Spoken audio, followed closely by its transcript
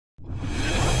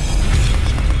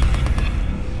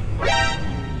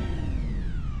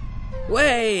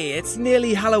Way, it's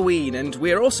nearly Halloween and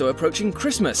we're also approaching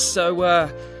Christmas, so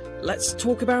let's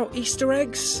talk about Easter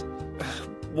eggs?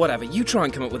 Whatever, you try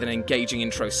and come up with an engaging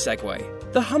intro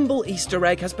segue. The humble Easter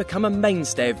egg has become a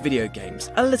mainstay of video games,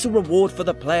 a little reward for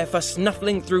the player for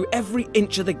snuffling through every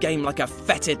inch of the game like a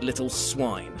fetid little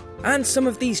swine. And some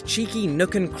of these cheeky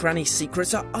nook and cranny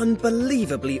secrets are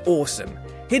unbelievably awesome,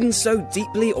 hidden so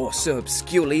deeply or so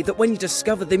obscurely that when you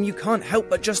discover them you can't help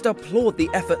but just applaud the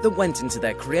effort that went into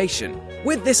their creation.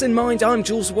 With this in mind, I'm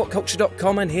Jules of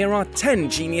WhatCulture.com and here are 10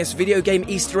 genius video game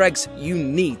Easter eggs you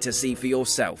need to see for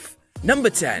yourself. Number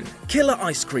 10. Killer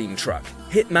Ice Cream Truck,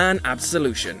 Hitman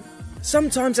Absolution.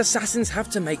 Sometimes assassins have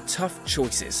to make tough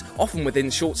choices, often within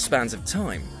short spans of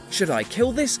time. Should I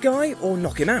kill this guy or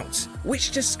knock him out? Which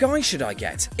disguise should I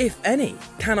get, if any?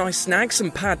 Can I snag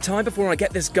some pad thai before I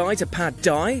get this guy to pad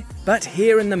die? But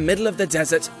here in the middle of the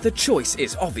desert, the choice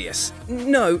is obvious.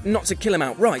 No, not to kill him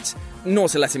outright, nor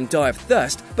to let him die of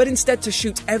thirst, but instead to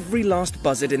shoot every last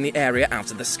buzzard in the area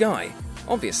out of the sky.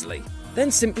 Obviously.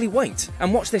 Then simply wait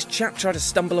and watch this chap try to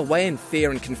stumble away in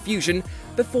fear and confusion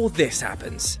before this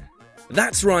happens.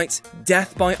 That's right,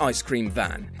 death by ice cream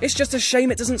van. It's just a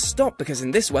shame it doesn't stop because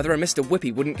in this weather a Mr.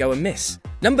 Whippy wouldn't go amiss.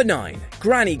 Number 9.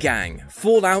 Granny Gang,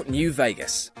 Fallout New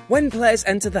Vegas. When players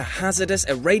enter the hazardous,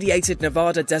 irradiated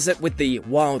Nevada desert with the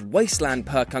Wild Wasteland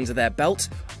perk under their belt,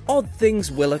 odd things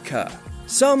will occur.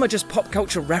 Some are just pop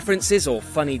culture references or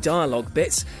funny dialogue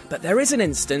bits, but there is an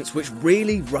instance which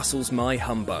really rustles my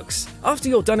humbugs. After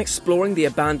you're done exploring the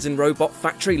abandoned robot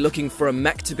factory looking for a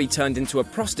mech to be turned into a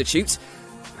prostitute,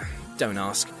 don't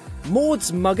ask,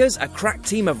 Maud's muggers, a crack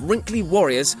team of wrinkly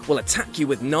warriors, will attack you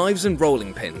with knives and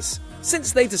rolling pins.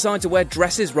 Since they decide to wear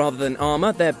dresses rather than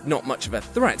armour, they're not much of a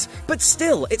threat, but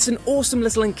still, it's an awesome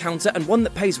little encounter and one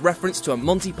that pays reference to a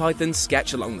Monty Python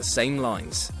sketch along the same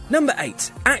lines. Number 8.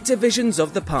 Activisions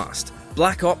of the past.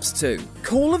 Black Ops 2.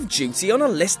 Call of Duty on a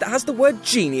list that has the word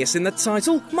genius in the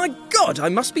title? My god, I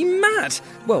must be mad!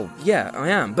 Well, yeah, I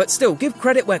am, but still, give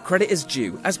credit where credit is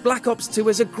due, as Black Ops 2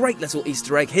 is a great little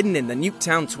Easter egg hidden in the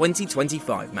Nuketown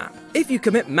 2025 map. If you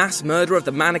commit mass murder of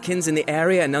the mannequins in the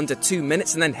area in under 2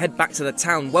 minutes and then head back to the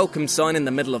town welcome sign in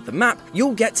the middle of the map,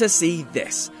 you'll get to see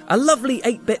this. A lovely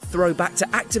 8-bit throwback to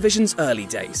Activision's early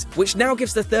days, which now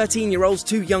gives the 13-year-olds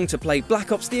too young to play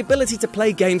Black Ops the ability to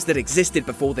play games that existed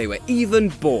before they were even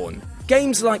born.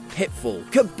 Games like Pitfall,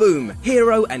 Kaboom,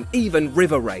 Hero and even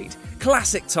River Raid.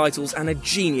 Classic titles and a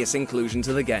genius inclusion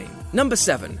to the game. Number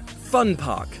 7. Fun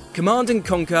Park, Command &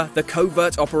 Conquer The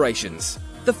Covert Operations.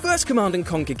 The first Command &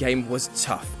 Conquer game was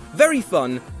tough. Very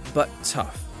fun, but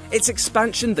tough. Its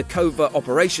expansion, The Covert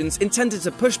Operations, intended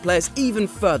to push players even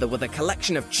further with a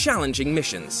collection of challenging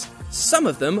missions. Some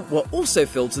of them were also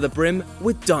filled to the brim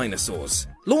with dinosaurs.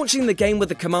 Launching the game with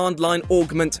the command line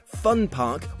augment Fun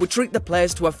Park would treat the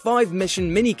players to a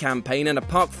 5-mission mini-campaign in a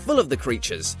park full of the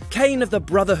creatures. Kane of the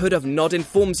Brotherhood of Nod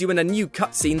informs you in a new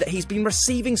cutscene that he's been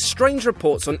receiving strange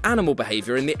reports on animal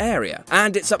behaviour in the area,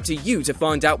 and it's up to you to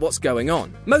find out what's going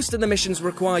on. Most of the missions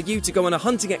require you to go on a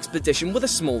hunting expedition with a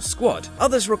small squad.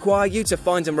 Others require you to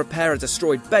find and repair a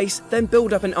destroyed base, then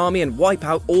build up an army and wipe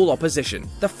out all opposition.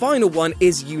 The final one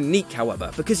is unique,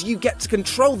 however, because you get to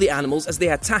control the animals as they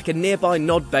attack a nearby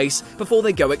Nod base before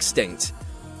they go extinct.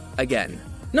 Again.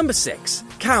 Number 6.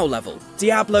 Cow Level,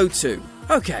 Diablo 2.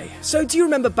 Okay, so do you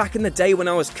remember back in the day when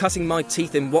I was cutting my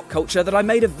teeth in What Culture that I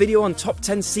made a video on top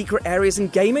 10 secret areas in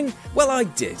gaming? Well, I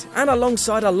did, and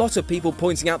alongside a lot of people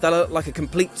pointing out that I look like a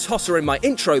complete tosser in my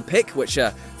intro pic, which,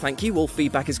 thank you, all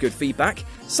feedback is good feedback,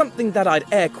 something that I'd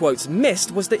air quotes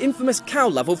missed was the infamous cow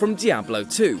level from Diablo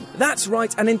 2. That's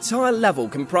right, an entire level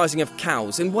comprising of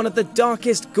cows in one of the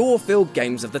darkest, gore-filled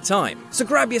games of the time. So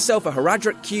grab yourself a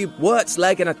Heradric Cube, Wirt's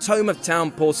Leg and a Tome of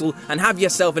Town Portal and have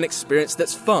yourself an experience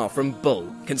that's far from bull.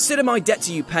 Consider my debt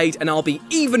to you paid and I'll be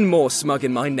even more smug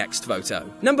in my next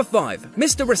photo. Number 5.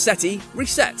 Mr. Rossetti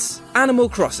resets. Animal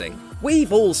Crossing.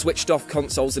 We've all switched off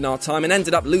consoles in our time and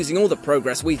ended up losing all the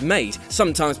progress we've made,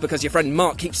 sometimes because your friend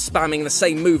Mark keeps spamming the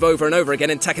same move over and over again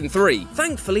in Tekken 3.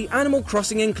 Thankfully, Animal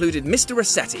Crossing included Mr.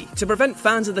 Rossetti to prevent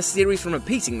fans of the series from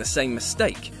repeating the same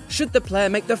mistake. Should the player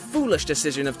make the foolish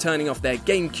decision of turning off their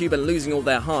GameCube and losing all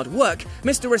their hard work,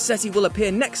 Mr. Rossetti will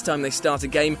appear next time they start a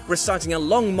game, reciting a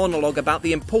long monologue about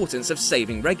the importance of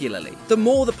saving regularly. The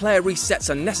more the player resets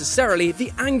unnecessarily,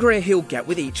 the angrier he'll get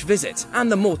with each visit,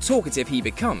 and the more talkative he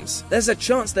becomes. There's a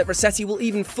chance that Rossetti will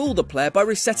even fool the player by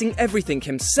resetting everything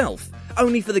himself,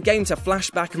 only for the game to flash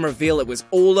back and reveal it was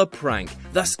all a prank,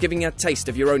 thus giving a taste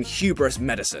of your own hubris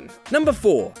medicine. Number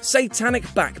 4. Satanic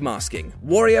Backmasking,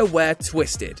 WarioWare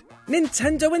Twisted.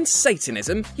 Nintendo and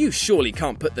Satanism? You surely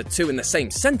can't put the two in the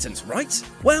same sentence, right?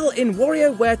 Well, in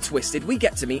WarioWare Twisted, we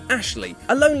get to meet Ashley,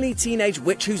 a lonely teenage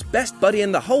witch whose best buddy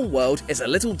in the whole world is a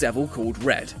little devil called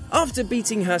Red. After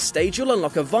beating her stage, you'll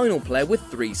unlock a vinyl player with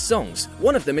 3 songs.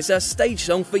 One of them is her stage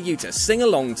song for you to sing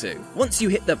along to. Once you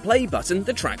hit the play button,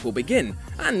 the track will begin,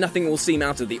 and nothing will seem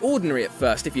out of the ordinary at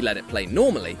first if you let it play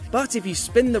normally. But if you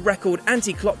spin the record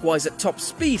anti-clockwise at top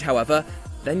speed, however,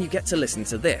 then you get to listen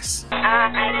to this.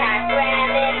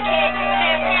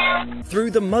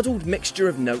 Through the muddled mixture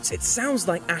of notes, it sounds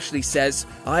like Ashley says,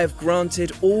 "I have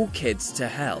granted all kids to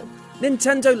hell."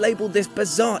 Nintendo labelled this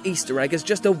bizarre Easter egg as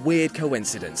just a weird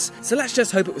coincidence, so let's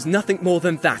just hope it was nothing more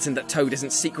than that and that Toad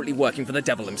isn't secretly working for the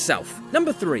devil himself.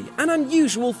 Number 3, an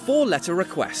unusual 4-letter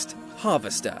request.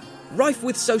 Harvester. Rife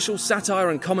with social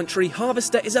satire and commentary,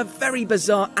 Harvester is a very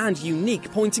bizarre and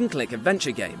unique point-and-click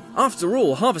adventure game. After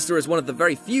all, Harvester is one of the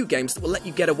very few games that will let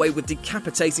you get away with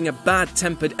decapitating a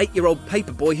bad-tempered 8-year-old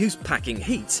paperboy who's packing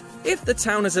heat. If the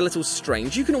town is a little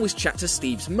strange, you can always chat to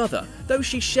Steve's mother, though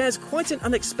she shares quite an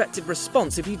unexpected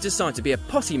response if you decide to be a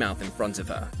potty mouth in front of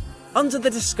her. Under the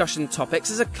discussion topics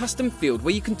is a custom field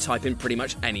where you can type in pretty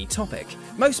much any topic.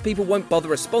 Most people won't bother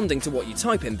responding to what you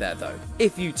type in there though.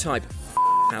 If you type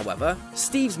however,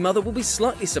 Steve's mother will be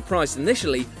slightly surprised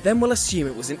initially, then will assume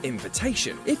it was an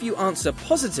invitation. If you answer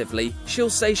positively, she'll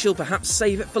say she'll perhaps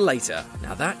save it for later.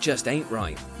 Now that just ain't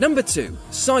right. Number 2,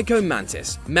 Psycho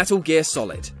Mantis, Metal Gear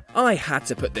Solid. I had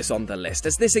to put this on the list,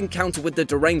 as this encounter with the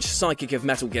deranged psychic of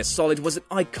Metal Gear Solid was an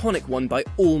iconic one by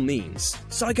all means.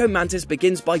 Psycho Mantis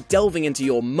begins by delving into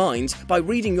your mind, by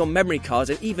reading your memory card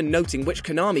and even noting which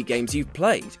Konami games you've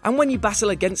played. And when you battle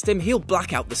against him, he'll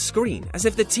black out the screen, as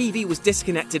if the TV was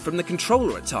disconnected from the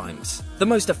controller at times. The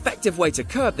most effective way to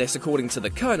curb this, according to the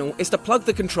Colonel, is to plug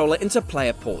the controller into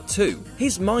player port 2.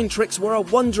 His mind tricks were a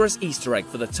wondrous Easter egg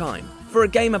for the time. For a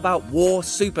game about war,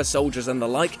 super soldiers and the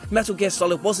like, Metal Gear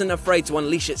Solid wasn't afraid to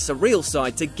unleash its surreal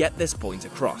side to get this point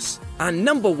across. And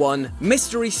number 1,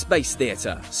 Mystery Space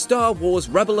Theater, Star Wars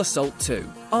Rebel Assault 2.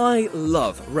 I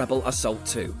love Rebel Assault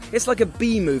 2. It's like a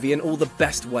B-movie in all the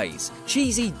best ways.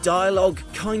 Cheesy dialogue,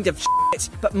 kind of shit,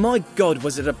 but my god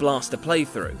was it a blast to play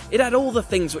through. It had all the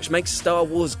things which make Star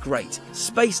Wars great.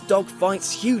 Space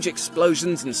dogfights, huge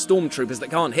explosions and stormtroopers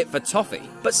that can't hit for toffee.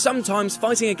 But sometimes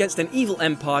fighting against an evil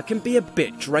empire can be a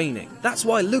bit draining. That's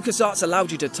why LucasArts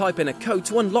allowed you to type in a code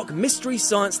to unlock Mystery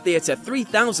Science Theater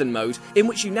 3000 mode, in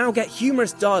which you now get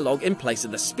humorous dialogue in place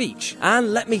of the speech.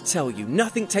 And let me tell you,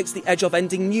 nothing takes the edge off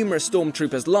ending numerous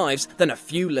stormtroopers' lives than a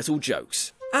few little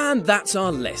jokes. And that's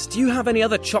our list. Do you have any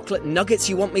other chocolate nuggets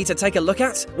you want me to take a look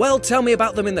at? Well, tell me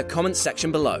about them in the comments section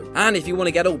below. And if you want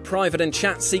to get all private and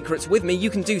chat secrets with me, you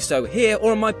can do so here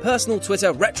or on my personal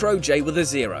Twitter, RetroJ with a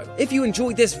 0. If you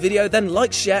enjoyed this video, then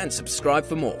like, share and subscribe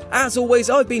for more. As always,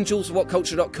 I've been Jules for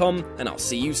WhatCulture.com, and I'll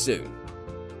see you soon.